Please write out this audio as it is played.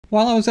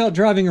While I was out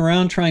driving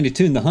around trying to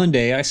tune the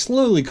Hyundai, I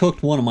slowly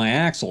cooked one of my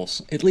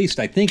axles. At least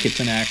I think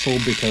it's an axle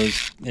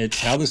because it's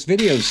how this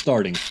video is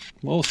starting.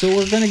 Well, so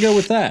we're going to go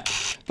with that.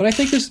 But I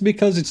think this is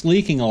because it's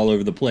leaking all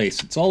over the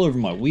place. It's all over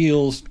my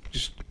wheels,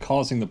 just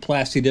causing the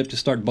plasti dip to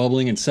start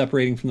bubbling and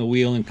separating from the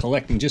wheel and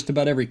collecting just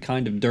about every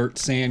kind of dirt,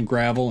 sand,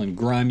 gravel, and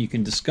grime you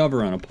can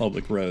discover on a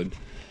public road.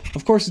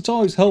 Of course, it's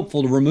always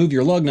helpful to remove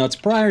your lug nuts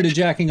prior to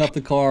jacking up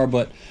the car,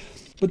 but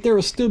there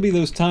will still be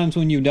those times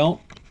when you don't.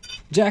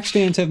 Jack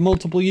stands have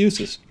multiple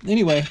uses.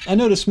 Anyway, I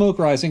noticed smoke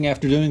rising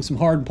after doing some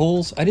hard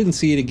pulls. I didn't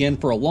see it again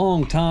for a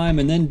long time,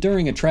 and then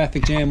during a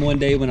traffic jam one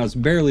day when I was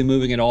barely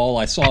moving at all,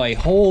 I saw a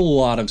whole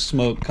lot of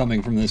smoke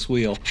coming from this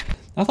wheel.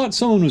 I thought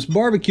someone was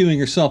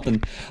barbecuing or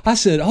something. I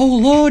said, "Oh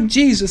Lord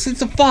Jesus,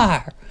 it's a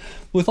fire!"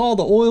 With all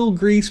the oil,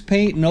 grease,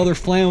 paint, and other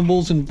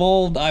flammables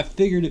involved, I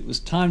figured it was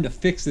time to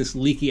fix this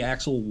leaky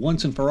axle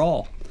once and for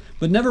all.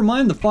 But never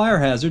mind the fire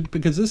hazard,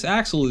 because this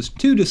axle is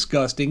too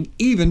disgusting,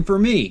 even for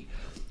me.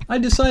 I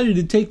decided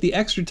to take the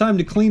extra time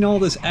to clean all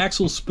this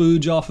axle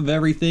spooge off of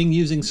everything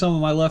using some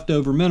of my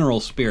leftover mineral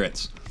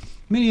spirits.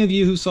 Many of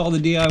you who saw the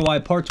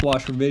DIY parts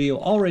washer video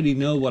already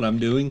know what I'm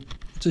doing.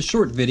 It's a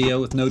short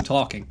video with no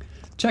talking.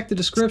 Check the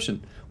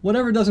description.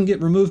 Whatever doesn't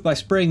get removed by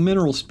spraying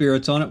mineral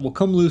spirits on it will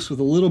come loose with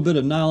a little bit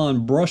of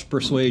nylon brush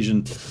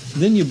persuasion.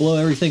 Then you blow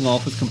everything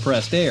off with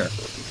compressed air.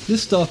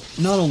 This stuff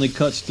not only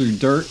cuts through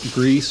dirt,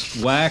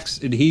 grease, wax,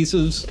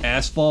 adhesives,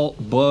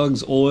 asphalt,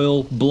 bugs,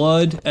 oil,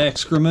 blood,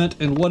 excrement,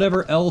 and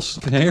whatever else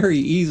very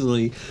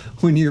easily.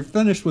 When you're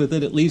finished with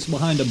it, it leaves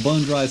behind a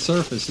bone-dry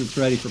surface that's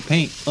ready for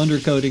paint,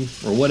 undercoating,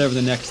 or whatever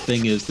the next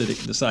thing is that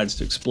it decides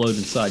to explode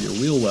inside your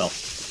wheel well.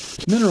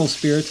 Mineral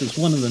spirits is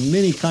one of the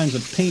many kinds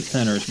of paint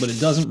thinners, but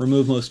it doesn't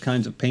remove most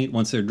kinds of paint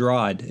once they're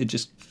dried. It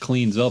just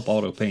cleans up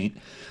auto paint.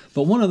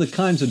 But one of the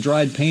kinds of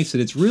dried paints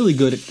that it's really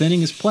good at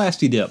thinning is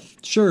plasti dip.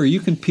 Sure, you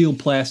can peel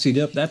plasti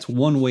dip, that's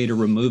one way to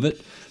remove it,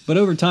 but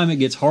over time it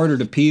gets harder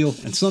to peel,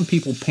 and some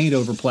people paint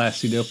over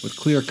plasti dip with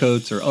clear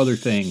coats or other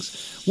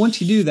things. Once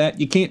you do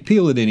that, you can't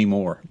peel it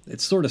anymore. It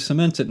sort of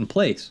cements it in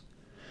place.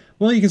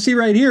 Well, you can see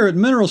right here what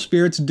mineral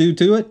spirits do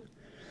to it.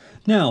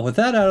 Now, with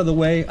that out of the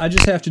way, I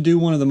just have to do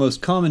one of the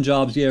most common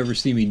jobs you ever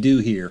see me do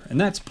here, and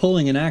that's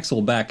pulling an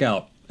axle back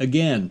out.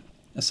 Again.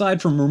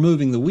 Aside from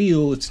removing the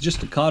wheel, it's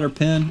just a cotter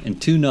pin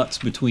and two nuts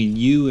between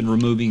you and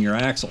removing your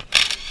axle.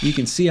 You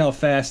can see how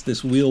fast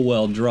this wheel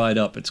well dried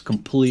up. It's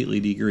completely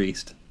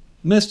degreased.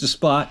 Missed a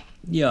spot.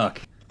 Yuck.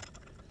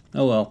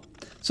 Oh well.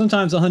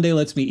 Sometimes the Hyundai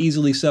lets me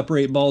easily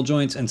separate ball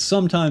joints, and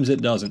sometimes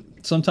it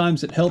doesn't.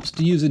 Sometimes it helps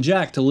to use a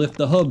jack to lift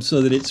the hub so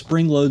that it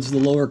spring loads the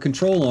lower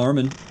control arm,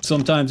 and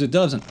sometimes it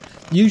doesn't.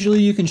 Usually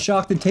you can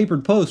shock the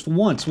tapered post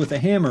once with a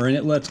hammer and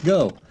it lets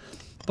go.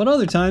 But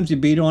other times you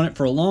beat on it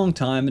for a long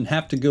time and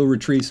have to go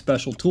retrieve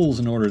special tools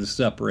in order to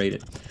separate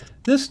it.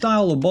 This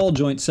style of ball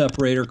joint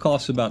separator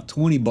costs about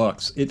 20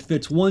 bucks. It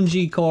fits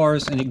 1G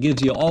cars and it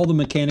gives you all the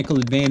mechanical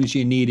advantage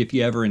you need if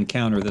you ever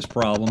encounter this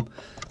problem.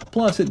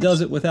 Plus it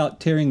does it without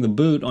tearing the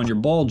boot on your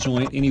ball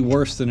joint any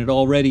worse than it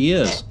already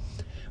is.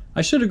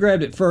 I should have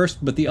grabbed it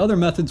first, but the other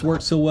methods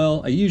work so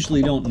well I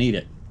usually don't need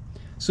it.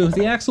 So with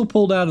the axle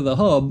pulled out of the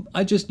hub,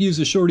 I just use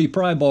a shorty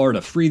pry bar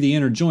to free the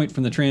inner joint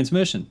from the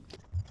transmission.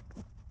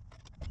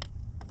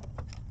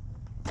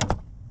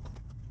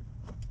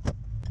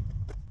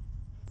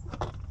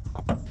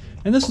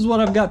 And this is what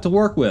I've got to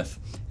work with.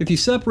 If you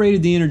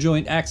separated the inner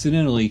joint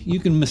accidentally, you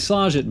can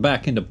massage it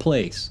back into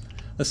place.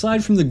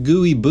 Aside from the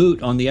gooey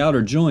boot on the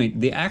outer joint,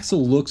 the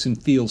axle looks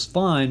and feels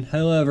fine.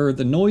 However,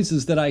 the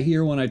noises that I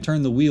hear when I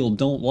turn the wheel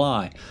don't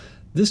lie.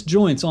 This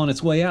joint's on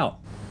its way out.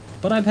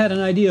 But I've had an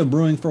idea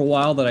brewing for a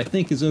while that I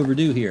think is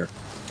overdue here.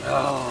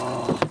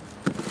 Oh,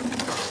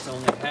 it's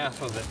only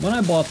half of it. When I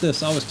bought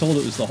this, I was told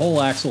it was the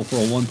whole axle for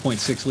a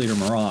 1.6 liter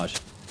Mirage.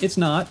 It's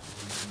not.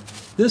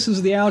 This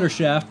is the outer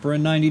shaft for a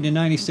 90 to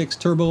 96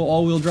 turbo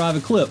all-wheel drive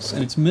Eclipse,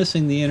 and it's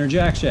missing the inner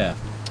jack shaft.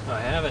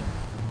 I have it.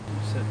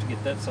 Just have to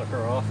get that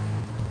sucker off.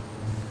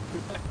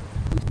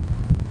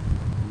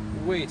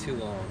 Way too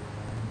long.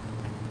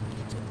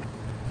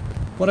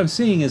 What I'm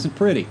seeing isn't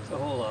pretty. It's a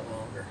whole lot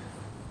longer.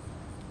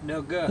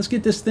 No good. Let's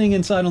get this thing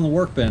inside on the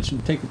workbench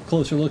and take a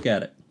closer look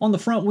at it. On the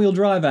front wheel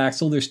drive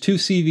axle, there's two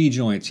CV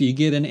joints. You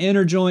get an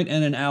inner joint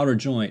and an outer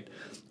joint.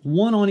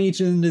 One on each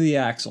end of the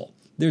axle.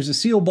 There's a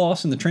seal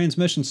boss in the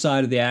transmission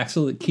side of the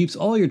axle that keeps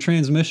all your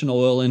transmission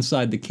oil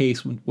inside the case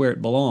where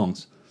it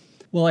belongs.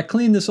 Well, I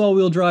cleaned this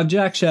all-wheel drive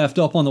jack shaft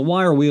up on the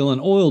wire wheel and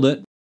oiled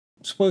it.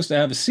 I'm supposed to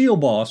have a seal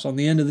boss on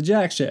the end of the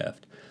jack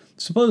shaft.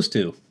 Supposed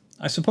to.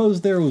 I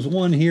suppose there was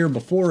one here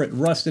before it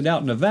rusted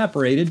out and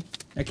evaporated.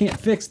 I can't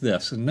fix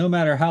this, and no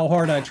matter how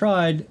hard I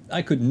tried,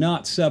 I could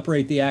not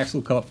separate the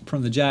axle cup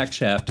from the jack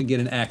shaft to get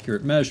an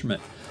accurate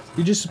measurement.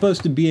 You're just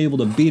supposed to be able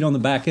to beat on the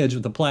back edge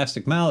with a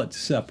plastic mallet to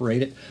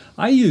separate it.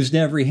 I used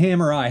every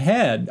hammer I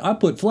had. I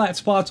put flat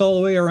spots all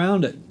the way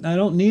around it. I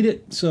don't need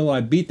it, so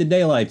I beat the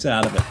daylights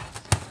out of it.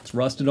 It's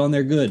rusted on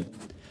there good.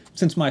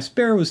 Since my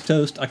spare was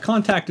toast, I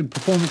contacted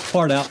Performance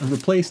Part Out and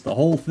replaced the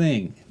whole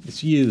thing.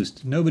 It's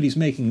used. Nobody's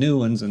making new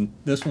ones, and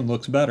this one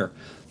looks better.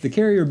 The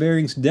carrier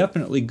bearing's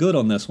definitely good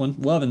on this one.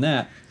 Loving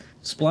that.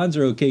 Splines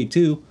are okay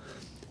too.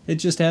 It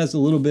just has a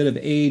little bit of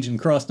age and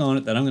crust on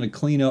it that I'm going to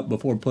clean up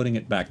before putting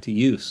it back to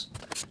use.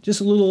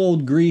 Just a little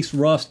old grease,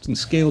 rust, and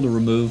scale to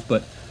remove,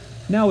 but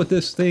now with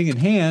this thing in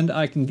hand,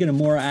 I can get a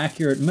more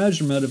accurate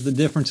measurement of the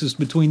differences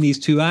between these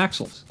two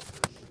axles.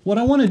 What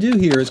I want to do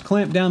here is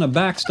clamp down a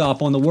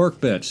backstop on the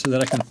workbench so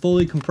that I can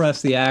fully compress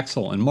the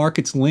axle and mark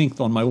its length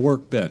on my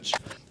workbench.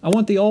 I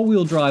want the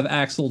all-wheel drive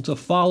axle to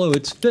follow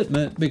its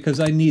fitment because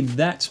I need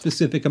that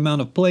specific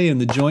amount of play in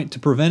the joint to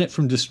prevent it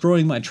from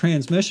destroying my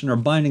transmission or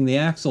binding the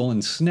axle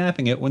and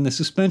snapping it when the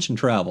suspension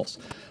travels.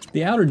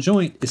 The outer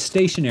joint is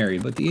stationary,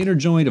 but the inner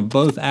joint of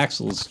both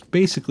axles is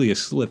basically a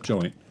slip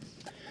joint.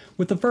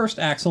 With the first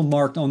axle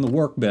marked on the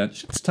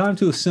workbench, it's time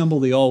to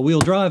assemble the all-wheel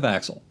drive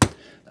axle.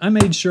 I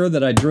made sure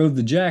that I drove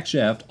the jack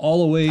shaft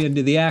all the way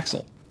into the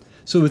axle.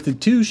 So with the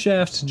two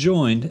shafts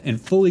joined and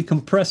fully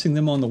compressing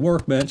them on the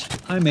workbench,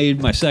 I made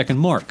my second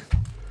mark.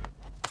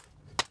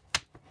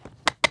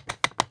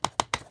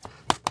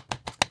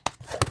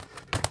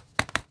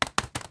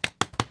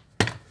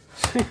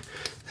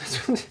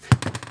 That's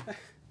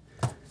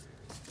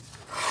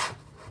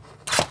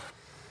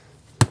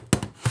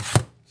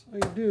all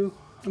you do.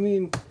 I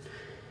mean,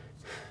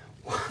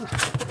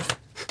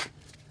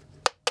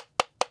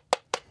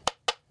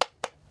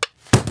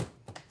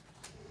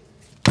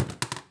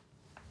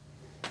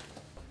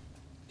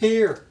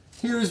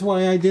 here's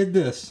why I did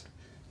this.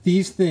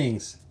 These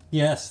things.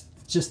 Yes,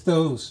 just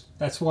those.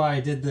 That's why I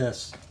did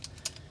this.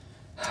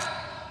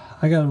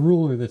 I got a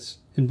ruler that's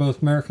in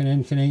both American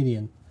and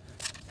Canadian.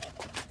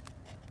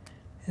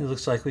 It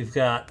looks like we've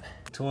got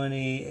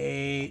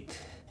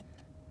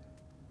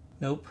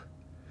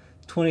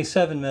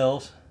 27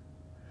 mils,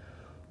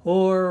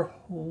 or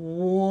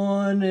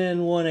 1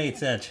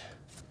 1/8 inch.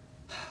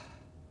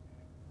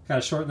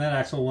 Gotta shorten that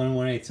axle 1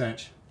 1/8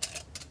 inch.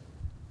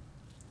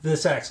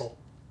 This axle,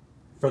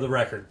 for the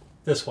record,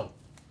 this one,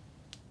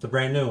 the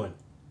brand new one,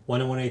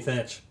 1 1/8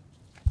 inch.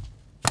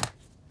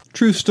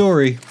 True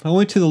story, I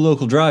went to the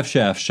local drive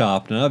shaft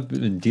shop and I've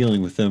been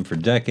dealing with them for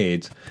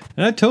decades,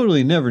 and I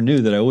totally never knew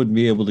that I wouldn't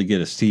be able to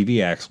get a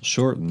CV axle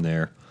shortened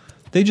there.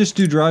 They just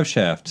do drive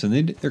shafts and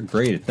they're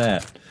great at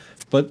that.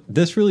 But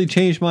this really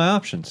changed my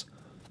options.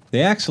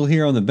 The axle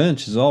here on the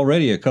bench is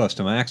already a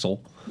custom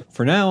axle.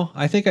 For now,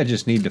 I think I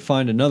just need to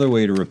find another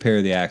way to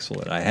repair the axle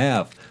that I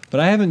have. But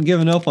I haven't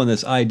given up on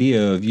this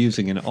idea of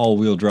using an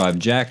all-wheel drive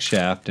jack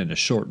shaft and a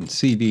shortened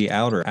CV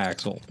outer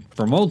axle.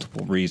 For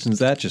multiple reasons,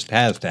 that just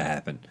has to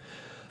happen.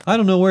 I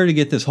don't know where to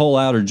get this whole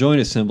outer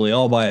joint assembly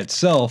all by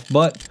itself,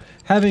 but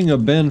having a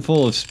bin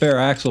full of spare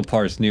axle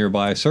parts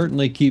nearby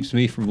certainly keeps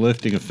me from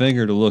lifting a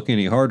finger to look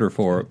any harder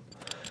for it.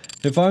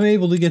 If I'm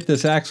able to get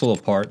this axle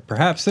apart,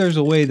 perhaps there's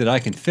a way that I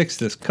can fix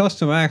this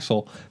custom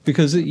axle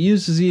because it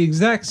uses the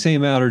exact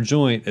same outer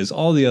joint as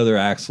all the other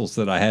axles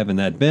that I have in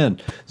that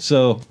bin.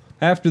 So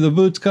after the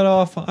boot's cut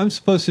off, I'm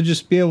supposed to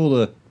just be able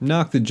to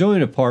knock the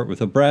joint apart with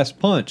a brass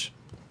punch.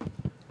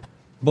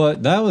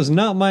 But that was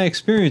not my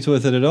experience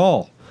with it at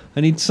all.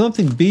 I need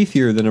something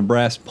beefier than a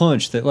brass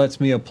punch that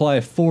lets me apply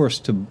force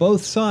to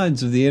both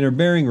sides of the inner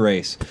bearing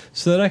race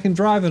so that I can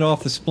drive it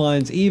off the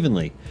splines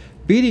evenly.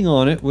 Beating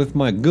on it with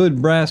my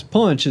good brass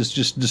punch is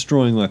just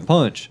destroying my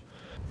punch.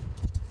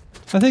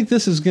 I think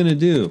this is going to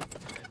do.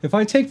 If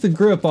I take the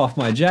grip off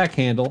my jack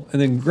handle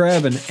and then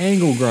grab an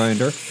angle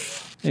grinder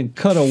and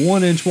cut a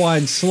 1 inch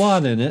wide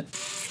slot in it,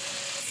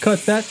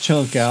 cut that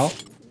chunk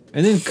out,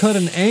 and then cut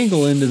an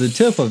angle into the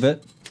tip of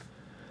it,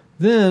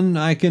 then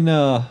I can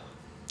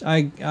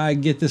I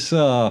get this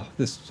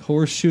this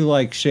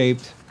horseshoe-like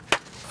shaped.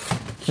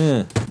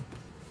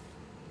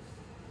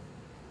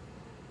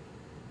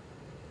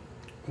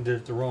 I did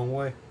it the wrong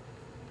way.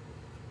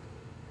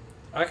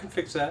 I can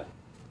fix that.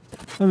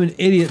 I'm an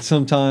idiot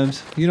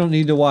sometimes. You don't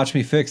need to watch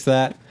me fix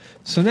that.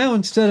 So now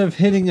instead of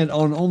hitting it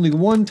on only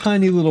one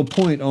tiny little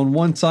point on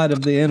one side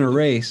of the inner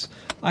race,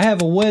 I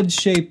have a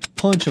wedge-shaped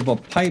punch of a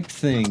pipe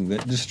thing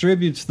that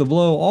distributes the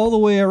blow all the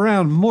way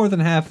around more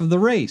than half of the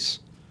race.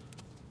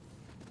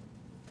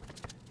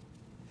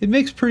 It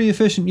makes pretty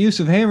efficient use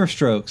of hammer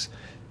strokes.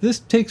 This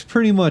takes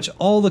pretty much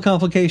all the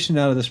complication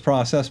out of this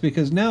process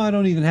because now I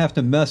don't even have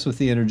to mess with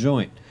the inner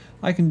joint.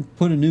 I can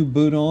put a new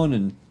boot on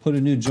and put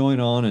a new joint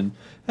on, and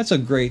that's a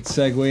great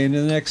segue into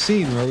the next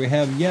scene where we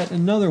have yet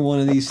another one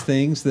of these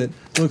things that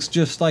looks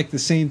just like the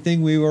same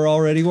thing we were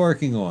already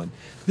working on.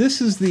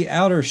 This is the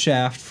outer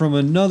shaft from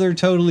another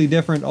totally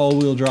different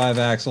all-wheel drive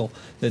axle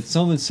that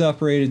someone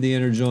separated the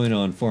inner joint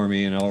on for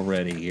me and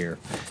already here.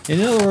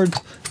 In other words,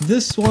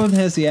 this one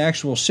has the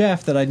actual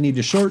shaft that I'd need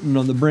to shorten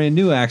on the brand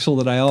new axle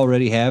that I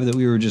already have that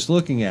we were just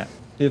looking at,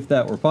 if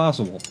that were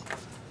possible.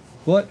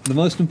 But the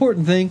most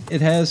important thing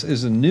it has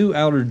is a new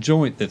outer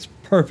joint that's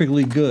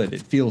perfectly good.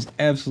 It feels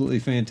absolutely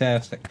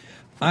fantastic.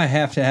 I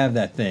have to have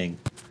that thing.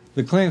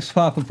 The clamps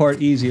pop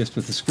apart easiest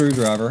with the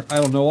screwdriver. I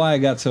don't know why I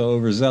got so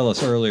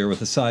overzealous earlier with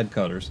the side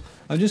cutters.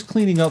 I'm just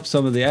cleaning up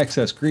some of the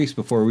excess grease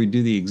before we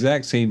do the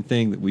exact same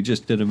thing that we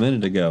just did a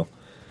minute ago.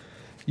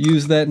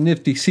 Use that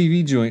nifty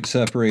CV joint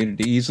separator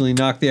to easily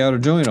knock the outer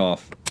joint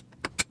off.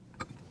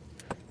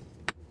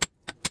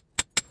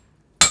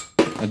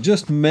 A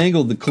just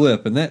mangled the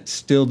clip, and that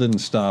still didn't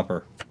stop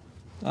her.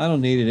 I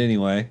don't need it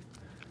anyway.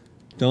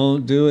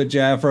 Don't do it,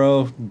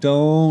 Jafro.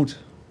 Don't.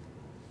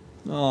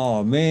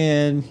 Oh,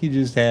 man. You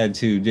just had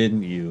to,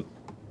 didn't you?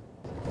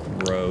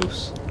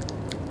 Gross.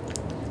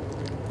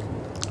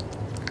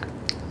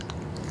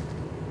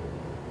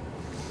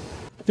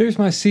 There's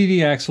my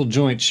CD axle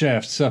joint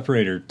shaft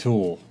separator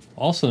tool,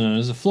 also known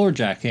as a floor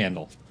jack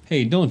handle.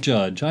 Hey, don't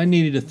judge. I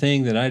needed a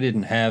thing that I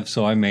didn't have,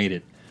 so I made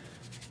it.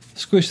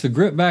 Squish the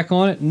grip back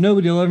on it, and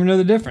nobody will ever know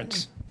the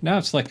difference. Now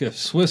it's like a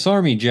Swiss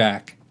Army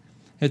jack.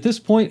 At this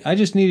point, I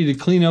just needed to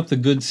clean up the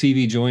good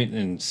CV joint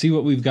and see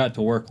what we've got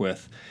to work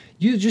with.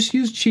 You just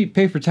use cheap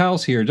paper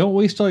towels here. Don't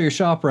waste all your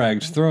shop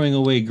rags throwing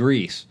away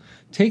grease.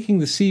 Taking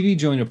the CV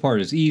joint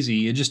apart is easy.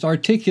 You just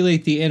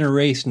articulate the inner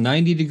race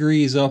 90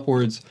 degrees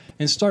upwards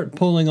and start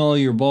pulling all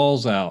your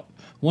balls out.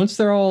 Once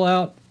they're all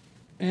out,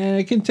 and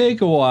it can take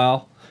a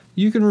while,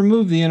 you can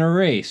remove the inner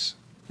race.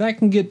 That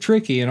can get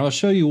tricky, and I'll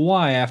show you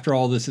why after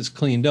all this is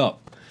cleaned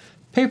up.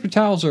 Paper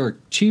towels are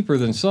cheaper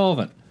than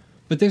solvent,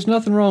 but there's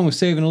nothing wrong with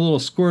saving a little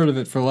squirt of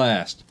it for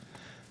last.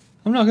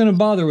 I'm not going to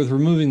bother with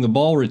removing the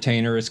ball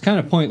retainer. It's kind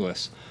of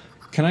pointless.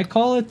 Can I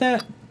call it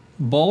that?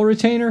 Ball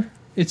retainer?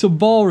 It's a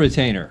ball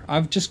retainer.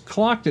 I've just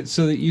clocked it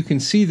so that you can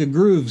see the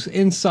grooves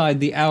inside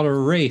the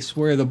outer race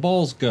where the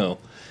balls go,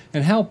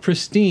 and how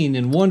pristine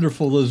and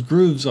wonderful those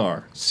grooves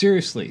are.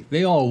 Seriously,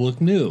 they all look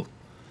new.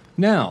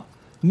 Now,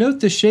 note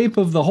the shape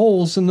of the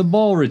holes in the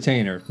ball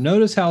retainer.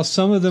 Notice how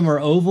some of them are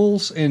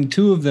ovals and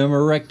 2 of them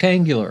are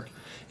rectangular.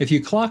 If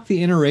you clock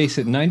the inner race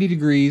at 90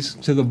 degrees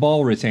to the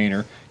ball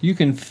retainer, you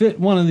can fit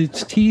one of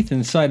its teeth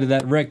inside of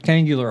that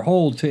rectangular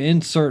hole to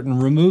insert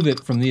and remove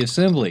it from the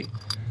assembly.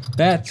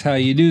 That's how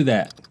you do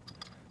that.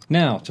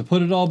 Now, to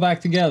put it all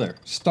back together,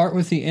 start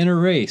with the inner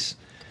race.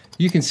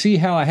 You can see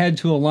how I had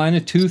to align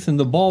a tooth in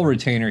the ball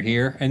retainer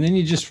here, and then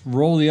you just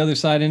roll the other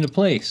side into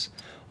place.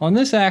 On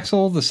this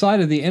axle, the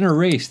side of the inner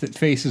race that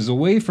faces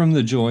away from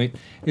the joint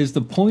is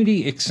the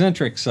pointy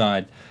eccentric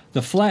side.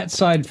 The flat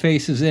side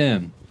faces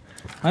in.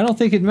 I don't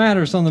think it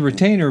matters on the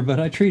retainer, but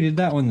I treated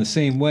that one the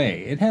same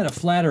way. It had a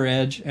flatter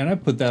edge, and I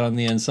put that on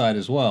the inside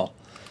as well.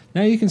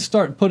 Now you can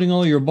start putting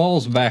all your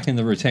balls back in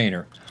the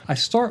retainer. I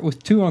start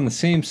with 2 on the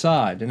same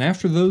side, and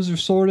after those are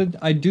sorted,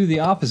 I do the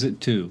opposite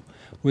 2.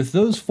 With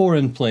those 4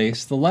 in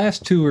place, the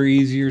last 2 are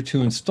easier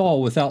to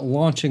install without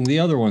launching the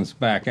other ones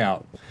back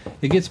out.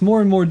 It gets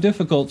more and more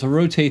difficult to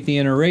rotate the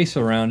inner race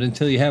around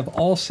until you have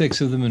all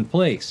 6 of them in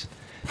place.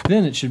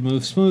 Then it should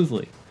move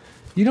smoothly.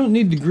 You don't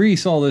need to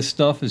grease all this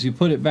stuff as you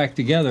put it back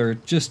together,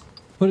 just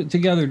put it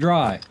together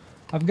dry.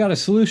 I've got a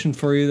solution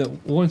for you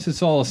that once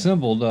it's all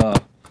assembled,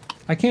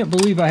 I can't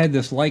believe I had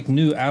this like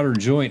new outer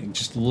joint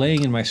just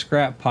laying in my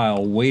scrap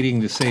pile waiting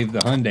to save the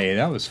Hyundai.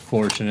 That was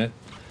fortunate.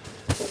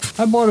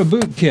 I bought a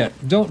boot kit.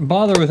 Don't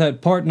bother with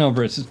that part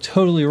number. It's a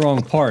totally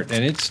wrong part,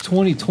 and it's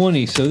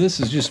 2020, so this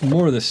is just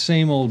more of the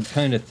same old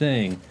kind of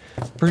thing.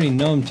 Pretty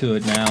numb to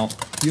it now.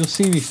 You'll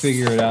see me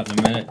figure it out in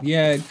a minute.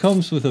 Yeah, it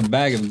comes with a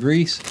bag of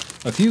grease,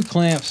 a few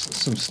clamps,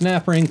 some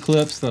snap ring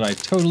clips that I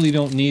totally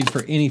don't need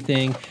for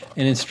anything,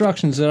 and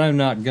instructions that I'm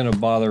not going to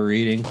bother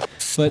reading.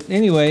 But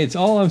anyway, it's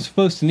all I'm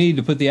supposed to need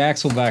to put the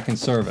axle back in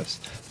service.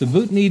 The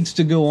boot needs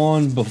to go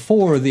on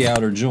before the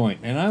outer joint,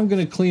 and I'm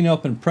going to clean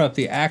up and prep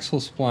the axle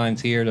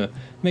splines here to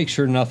make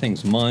sure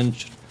nothing's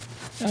munged.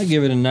 I'll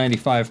give it a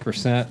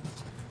 95%.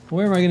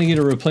 Where am I going to get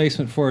a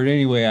replacement for it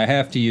anyway? I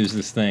have to use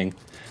this thing.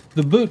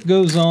 The boot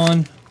goes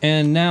on,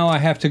 and now I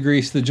have to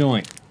grease the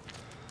joint.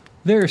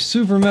 There are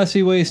super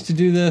messy ways to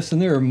do this,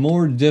 and there are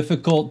more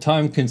difficult,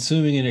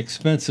 time-consuming, and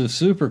expensive,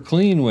 super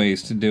clean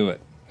ways to do it.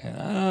 And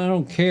I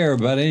don't care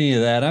about any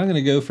of that. I'm going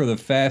to go for the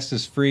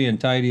fastest, free, and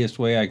tidiest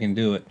way I can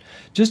do it.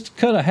 Just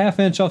cut a ½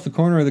 inch off the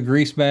corner of the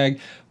grease bag,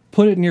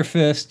 put it in your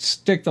fist,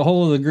 stick the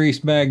whole of the grease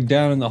bag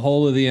down in the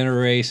hole of the inner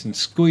race, and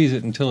squeeze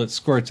it until it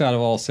squirts out of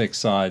all 6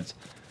 sides.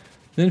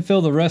 Then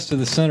fill the rest of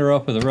the center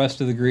up with the rest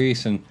of the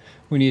grease, and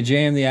when you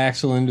jam the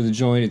axle into the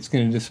joint, it's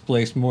going to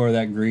displace more of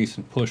that grease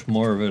and push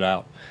more of it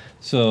out.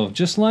 So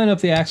just line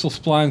up the axle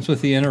splines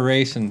with the inner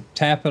race and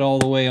tap it all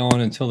the way on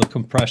until the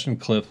compression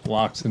clip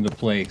locks into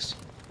place.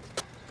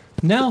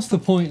 Now's the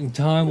point in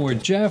time where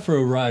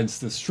Jafro rides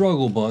the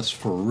struggle bus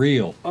for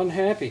real.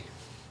 Unhappy.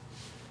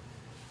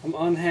 I'm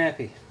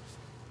unhappy.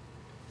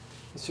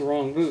 It's the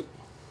wrong boot.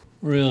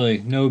 Really,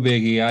 no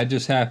biggie. I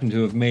just happen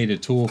to have made a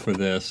tool for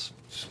this.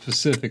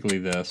 Specifically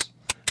this.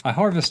 I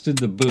harvested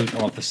the boot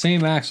off the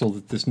same axle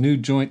that this new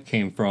joint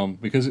came from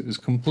because it was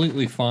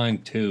completely fine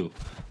too.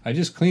 I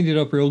just cleaned it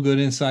up real good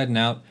inside and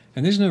out,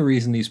 and there's no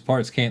reason these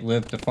parts can't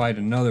live to fight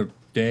another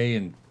day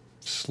and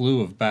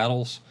slew of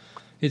battles.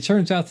 It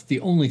turns out that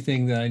the only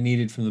thing that I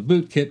needed from the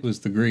boot kit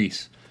was the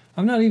grease.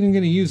 I'm not even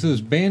going to use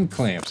those band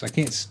clamps. I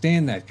can't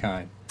stand that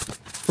kind.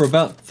 For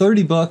about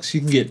 30 bucks,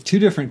 you can get 2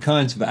 different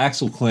kinds of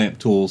axle clamp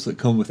tools that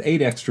come with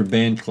 8 extra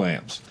band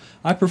clamps.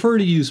 I prefer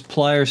to use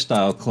plier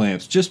style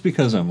clamps just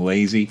because I'm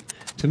lazy.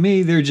 To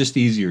me, they're just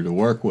easier to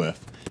work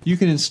with. You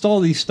can install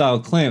these style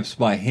clamps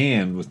by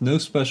hand with no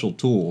special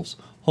tools,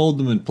 hold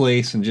them in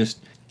place, and just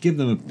give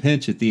them a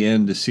pinch at the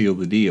end to seal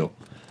the deal.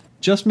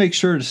 Just make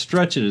sure to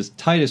stretch it as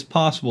tight as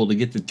possible to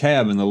get the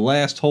tab in the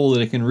last hole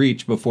that it can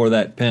reach before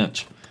that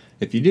pinch.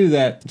 If you do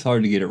that, it's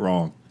hard to get it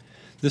wrong.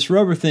 This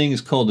rubber thing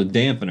is called a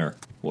dampener.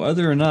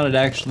 Whether or not it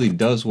actually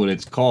does what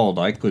it's called,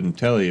 I couldn't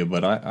tell you,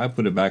 but I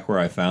put it back where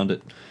I found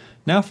it.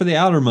 Now for the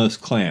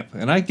outermost clamp,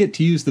 and I get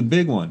to use the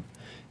big one.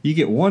 You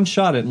get one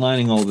shot at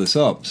lining all this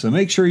up, so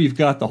make sure you've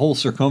got the whole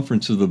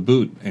circumference of the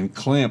boot and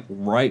clamp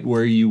right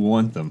where you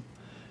want them.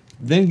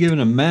 Then give it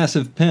a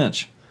massive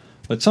pinch.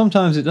 But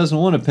sometimes it doesn't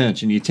want to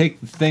pinch, and you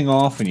take the thing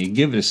off and you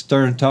give it a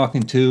stern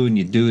talking to and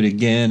you do it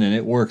again and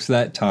it works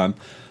that time.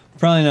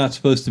 Probably not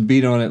supposed to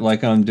beat on it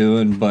like I'm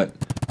doing, but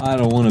I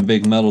don't want a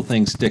big metal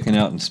thing sticking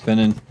out and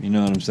spinning, you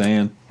know what I'm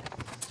saying?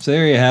 So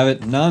there you have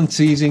it,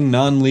 non-seizing,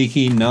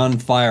 non-leaky,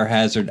 non-fire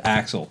hazard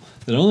axle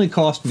that only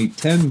cost me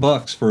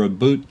 $10 for a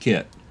boot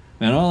kit.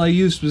 And all I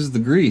used was the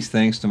grease,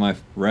 thanks to my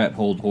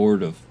rat-holed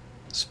hoard of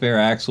spare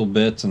axle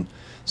bits and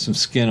some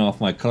skin off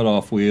my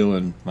cutoff wheel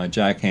and my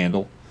jack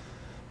handle.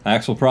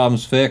 Axle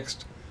problem's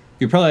fixed.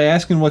 You're probably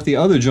asking what the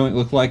other joint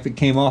looked like that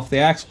came off the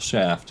axle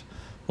shaft.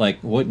 Like,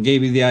 what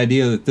gave you the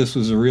idea that this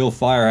was a real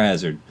fire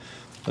hazard?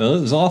 Well,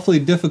 it was awfully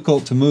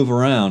difficult to move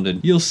around,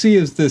 and you'll see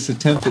as this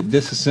attempt at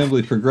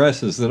disassembly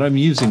progresses that I'm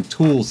using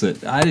tools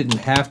that I didn't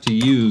have to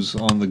use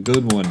on the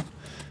good one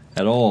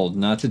at all,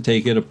 not to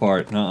take it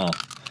apart,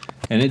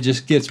 And it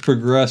just gets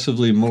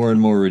progressively more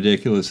and more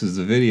ridiculous as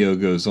the video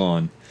goes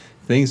on.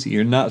 Things that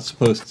you're not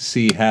supposed to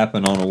see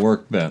happen on a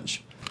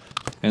workbench.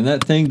 And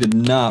that thing did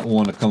not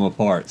want to come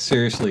apart.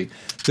 Seriously,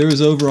 there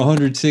was over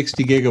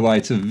 160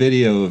 gigabytes of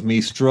video of me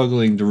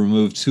struggling to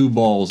remove two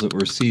balls that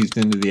were seized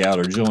into the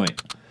outer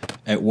joint.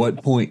 At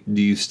what point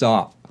do you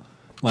stop?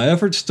 My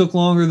efforts took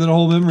longer than a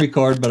whole memory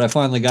card, but I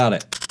finally got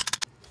it.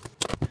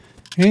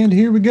 And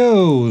here we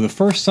go. The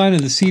first sign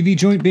of the CV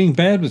joint being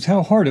bad was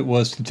how hard it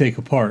was to take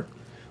apart.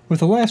 With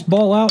the last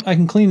ball out, I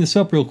can clean this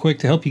up real quick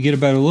to help you get a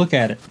better look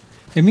at it.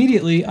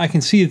 Immediately, I can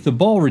see that the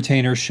ball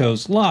retainer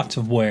shows lots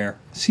of wear.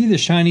 See the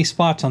shiny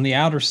spots on the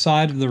outer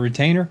side of the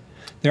retainer?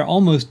 They're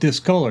almost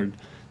discolored.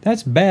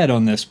 That's bad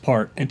on this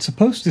part. It's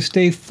supposed to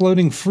stay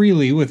floating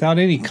freely without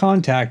any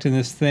contact in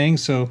this thing,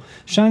 so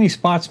shiny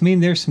spots mean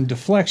there's some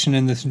deflection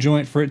in this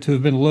joint for it to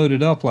have been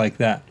loaded up like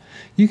that.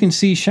 You can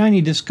see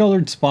shiny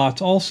discolored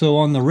spots also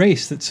on the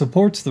race that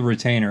supports the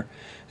retainer.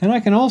 And I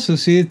can also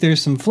see that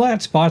there's some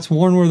flat spots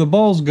worn where the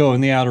balls go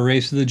in the outer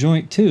race of the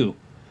joint too.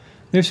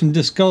 There's some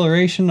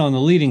discoloration on the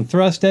leading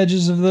thrust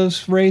edges of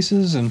those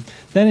races, and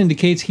that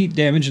indicates heat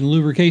damage and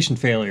lubrication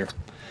failure.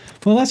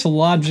 Well, that's a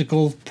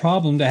logical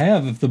problem to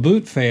have if the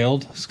boot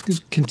failed.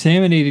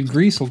 Contaminated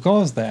grease will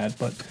cause that,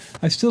 but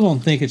I still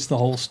don't think it's the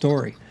whole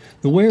story.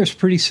 The wear is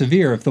pretty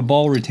severe if the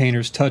ball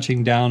retainer's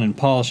touching down and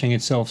polishing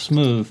itself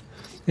smooth.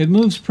 It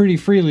moves pretty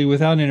freely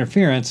without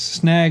interference,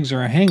 snags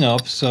or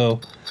hang-ups, so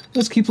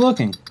let's keep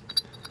looking.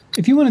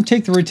 If you want to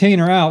take the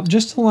retainer out,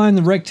 just align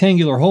the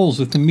rectangular holes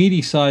with the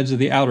meaty sides of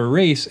the outer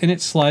race and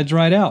it slides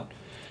right out.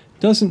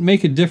 Doesn't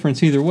make a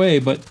difference either way,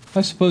 but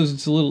I suppose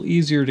it's a little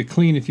easier to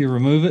clean if you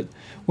remove it.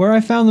 Where I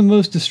found the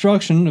most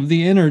destruction of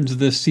the innards of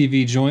this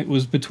CV joint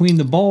was between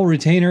the ball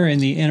retainer and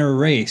the inner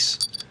race.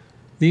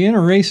 The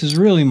inner race is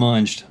really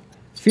munged.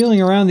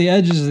 Feeling around the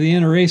edges of the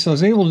inner race, I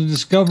was able to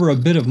discover a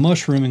bit of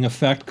mushrooming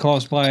effect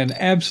caused by an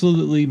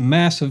absolutely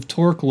massive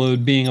torque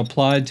load being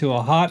applied to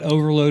a hot,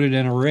 overloaded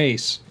inner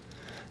race.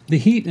 The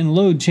heat and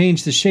load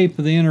changed the shape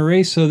of the inner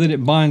race so that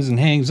it binds and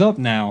hangs up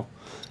now.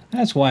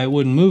 That's why it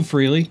wouldn't move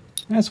freely.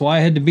 That's why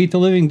I had to beat the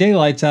living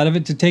daylights out of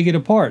it to take it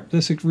apart.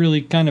 This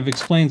really kind of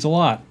explains a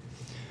lot.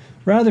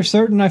 Rather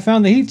certain I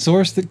found the heat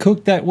source that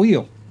cooked that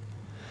wheel.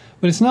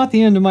 But it's not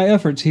the end of my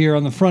efforts here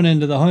on the front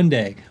end of the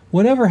Hyundai.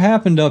 Whatever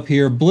happened up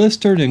here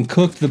blistered and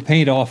cooked the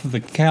paint off of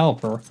the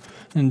caliper.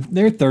 And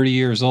they're 30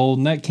 years old,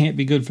 and that can't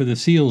be good for the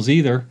seals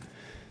either.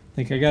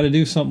 Think I got to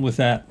do something with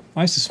that.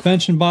 My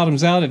suspension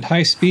bottoms out at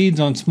high speeds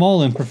on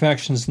small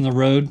imperfections in the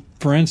road,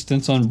 for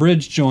instance on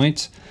bridge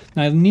joints,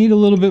 and I need a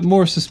little bit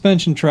more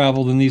suspension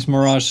travel than these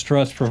Mirage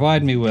struts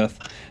provide me with.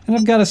 And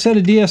I've got a set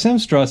of DSM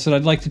struts that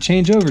I'd like to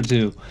change over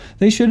to.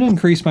 They should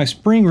increase my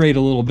spring rate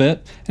a little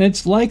bit, and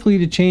it's likely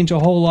to change a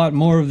whole lot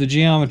more of the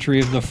geometry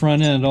of the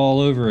front end all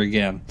over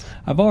again.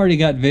 I've already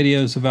got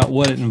videos about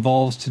what it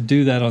involves to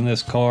do that on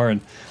this car, and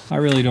I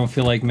really don't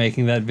feel like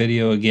making that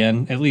video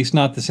again, at least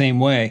not the same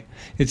way.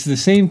 It's the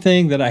same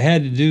thing that I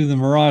had to do the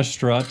Mirage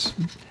struts.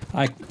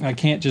 I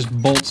can't just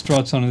bolt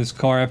struts onto this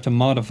car, I have to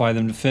modify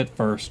them to fit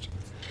first.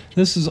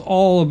 This is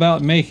all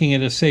about making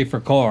it a safer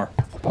car.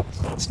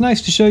 It's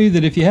nice to show you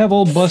that if you have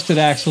old busted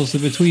axles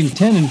at between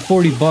 10 and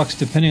 40 bucks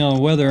depending on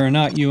whether or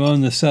not you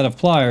own the set of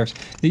pliers,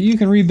 that you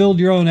can rebuild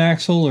your own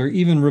axle or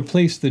even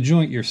replace the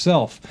joint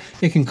yourself.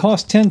 It can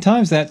cost 10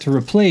 times that to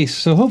replace,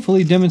 so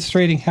hopefully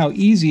demonstrating how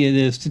easy it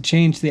is to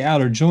change the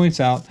outer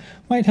joints out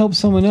might help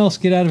someone else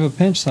get out of a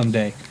pinch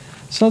someday.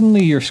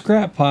 Suddenly your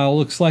scrap pile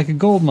looks like a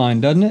gold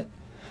mine, doesn't it?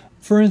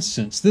 For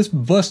instance, this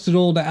busted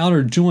old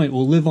outer joint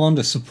will live on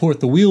to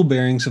support the wheel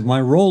bearings of my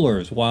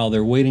rollers while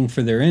they're waiting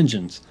for their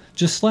engines.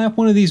 Just slap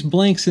one of these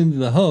blanks into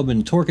the hub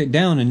and torque it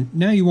down, and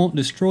now you won't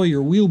destroy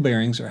your wheel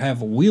bearings or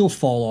have a wheel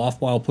fall off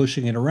while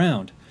pushing it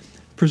around.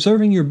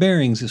 preserving your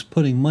bearings is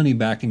putting money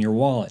back in your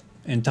wallet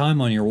and time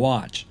on your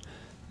watch.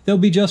 They'll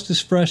be just as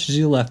fresh as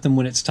you left them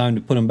when it's time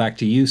to put them back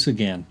to use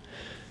again.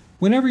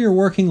 Whenever you're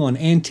working on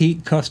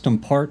antique custom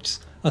parts,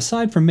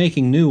 aside from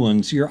making new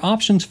ones, your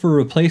options for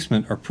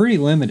replacement are pretty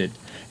limited.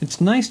 It's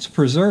nice to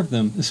preserve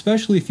them,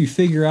 especially if you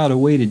figure out a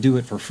way to do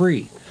it for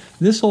free.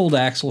 This old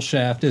axle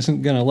shaft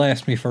isn't going to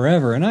last me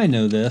forever, and I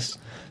know this.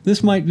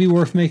 This might be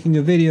worth making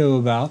a video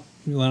about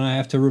when I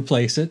have to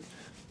replace it.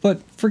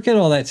 But forget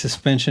all that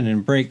suspension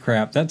and brake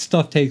crap. That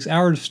stuff takes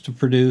hours to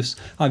produce.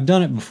 I've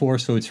done it before,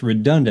 so it's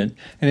redundant,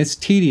 and it's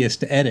tedious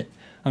to edit.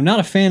 I'm not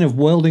a fan of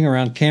welding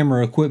around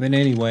camera equipment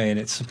anyway, and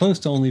it's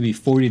supposed to only be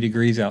 40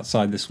 degrees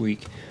outside this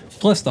week.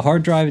 Plus, the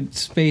hard drive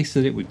space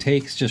that it would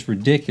take is just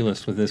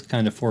ridiculous with this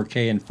kind of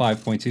 4K and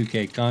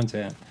 5.2K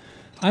content.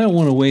 I don't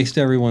want to waste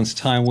everyone's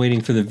time waiting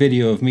for the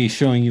video of me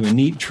showing you a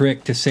neat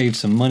trick to save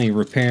some money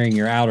repairing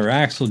your outer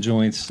axle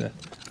joints. I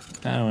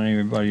don't want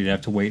everybody to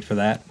have to wait for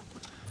that.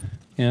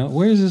 You know,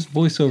 where's this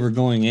voiceover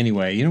going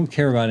anyway? You don't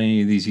care about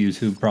any of these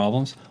YouTube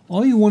problems.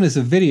 All you want is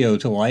a video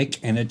to like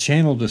and a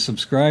channel to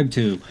subscribe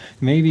to.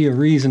 Maybe a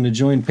reason to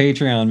join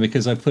Patreon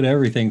because I put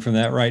everything from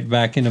that right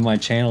back into my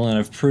channel and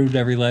I've proved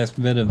every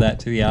last bit of that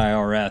to the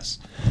IRS.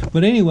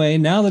 But anyway,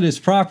 now that it's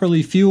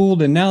properly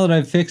fueled and now that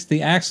I've fixed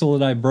the axle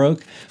that I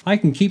broke, I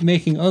can keep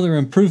making other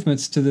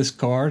improvements to this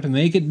car to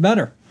make it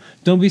better.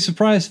 Don't be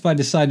surprised if I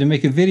decide to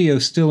make a video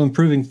still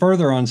improving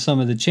further on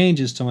some of the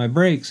changes to my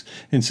brakes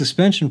and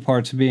suspension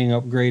parts being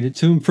upgraded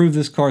to improve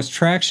this car's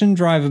traction,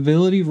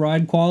 drivability,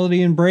 ride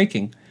quality, and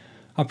braking.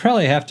 I'll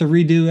probably have to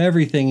redo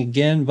everything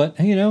again, but,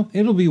 you know,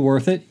 it'll be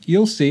worth it.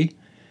 You'll see.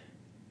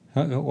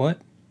 What?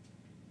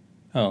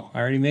 Oh, I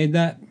already made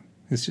that?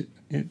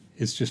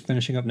 It's just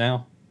finishing up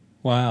now?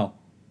 Wow.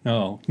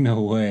 No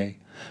way.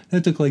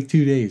 That took like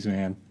 2 days,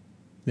 man.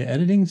 The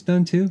editing's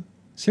done too?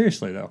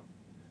 Seriously, though.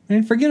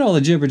 Man, forget all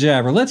the jibber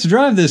jabber. Let's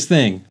drive this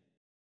thing.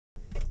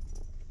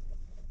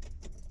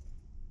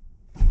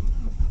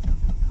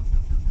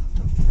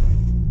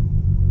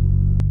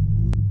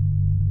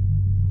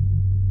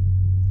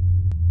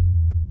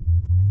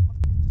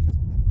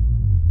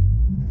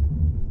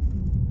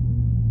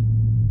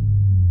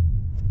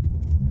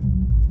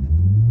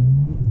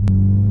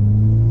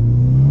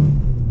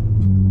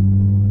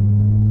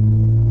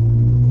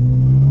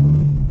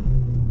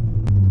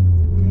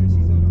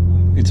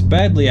 It's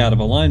badly out of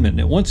alignment and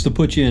it wants to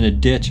put you in a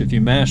ditch if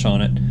you mash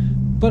on it,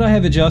 but I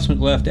have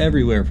adjustment left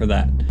everywhere for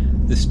that.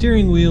 The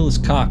steering wheel is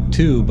cocked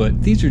too,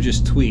 but these are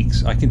just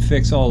tweaks. I can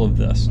fix all of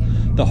this.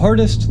 The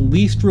hardest,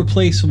 least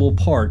replaceable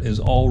part is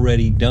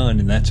already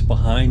done, and that's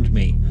behind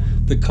me.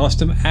 The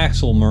custom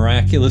axle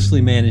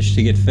miraculously managed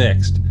to get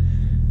fixed.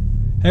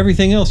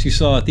 Everything else you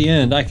saw at the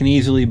end I can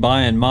easily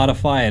buy and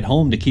modify at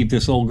home to keep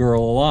this old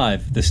girl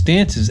alive. The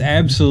stance is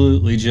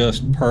absolutely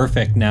just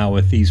perfect now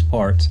with these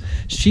parts.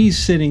 She's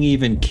sitting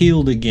even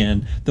keeled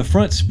again, the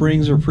front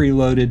springs are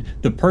preloaded,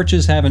 the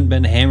perches haven't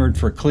been hammered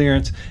for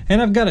clearance,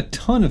 and I've got a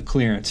ton of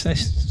clearance.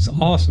 That's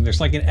awesome. There's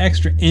like an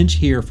extra inch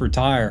here for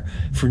tire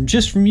from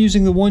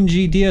using the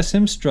 1G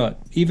DSM strut,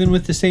 even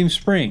with the same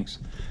springs.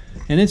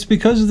 And it's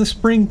because of the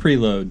spring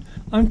preload.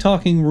 I'm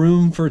talking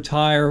room for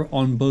tire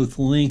on both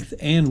length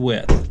and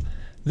width.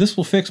 This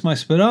will fix my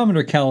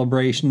speedometer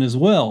calibration as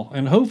well,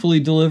 and hopefully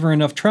deliver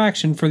enough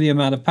traction for the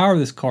amount of power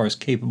this car is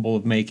capable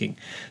of making.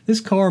 This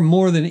car,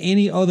 more than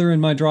any other in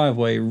my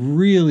driveway,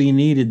 really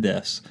needed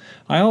this.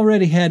 I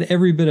already had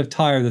every bit of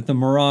tire that the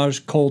Mirage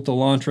Colt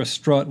Elantra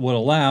strut would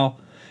allow,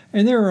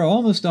 and there are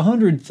almost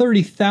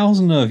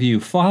 130,000 of you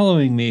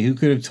following me who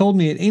could have told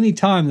me at any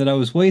time that I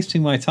was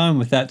wasting my time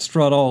with that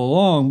strut all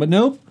along, but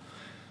nope.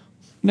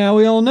 Now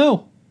we all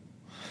know.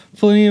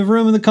 Plenty of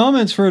room in the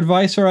comments for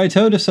advice or I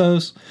told us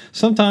so's.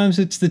 Sometimes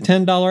it's the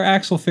 $10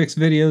 axle fix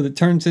video that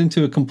turns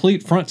into a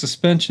complete front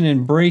suspension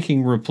and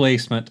braking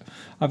replacement.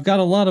 I've got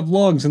a lot of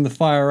logs in the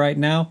fire right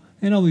now,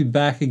 and I'll be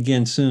back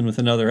again soon with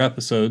another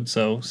episode,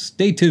 so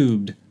stay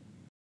tuned.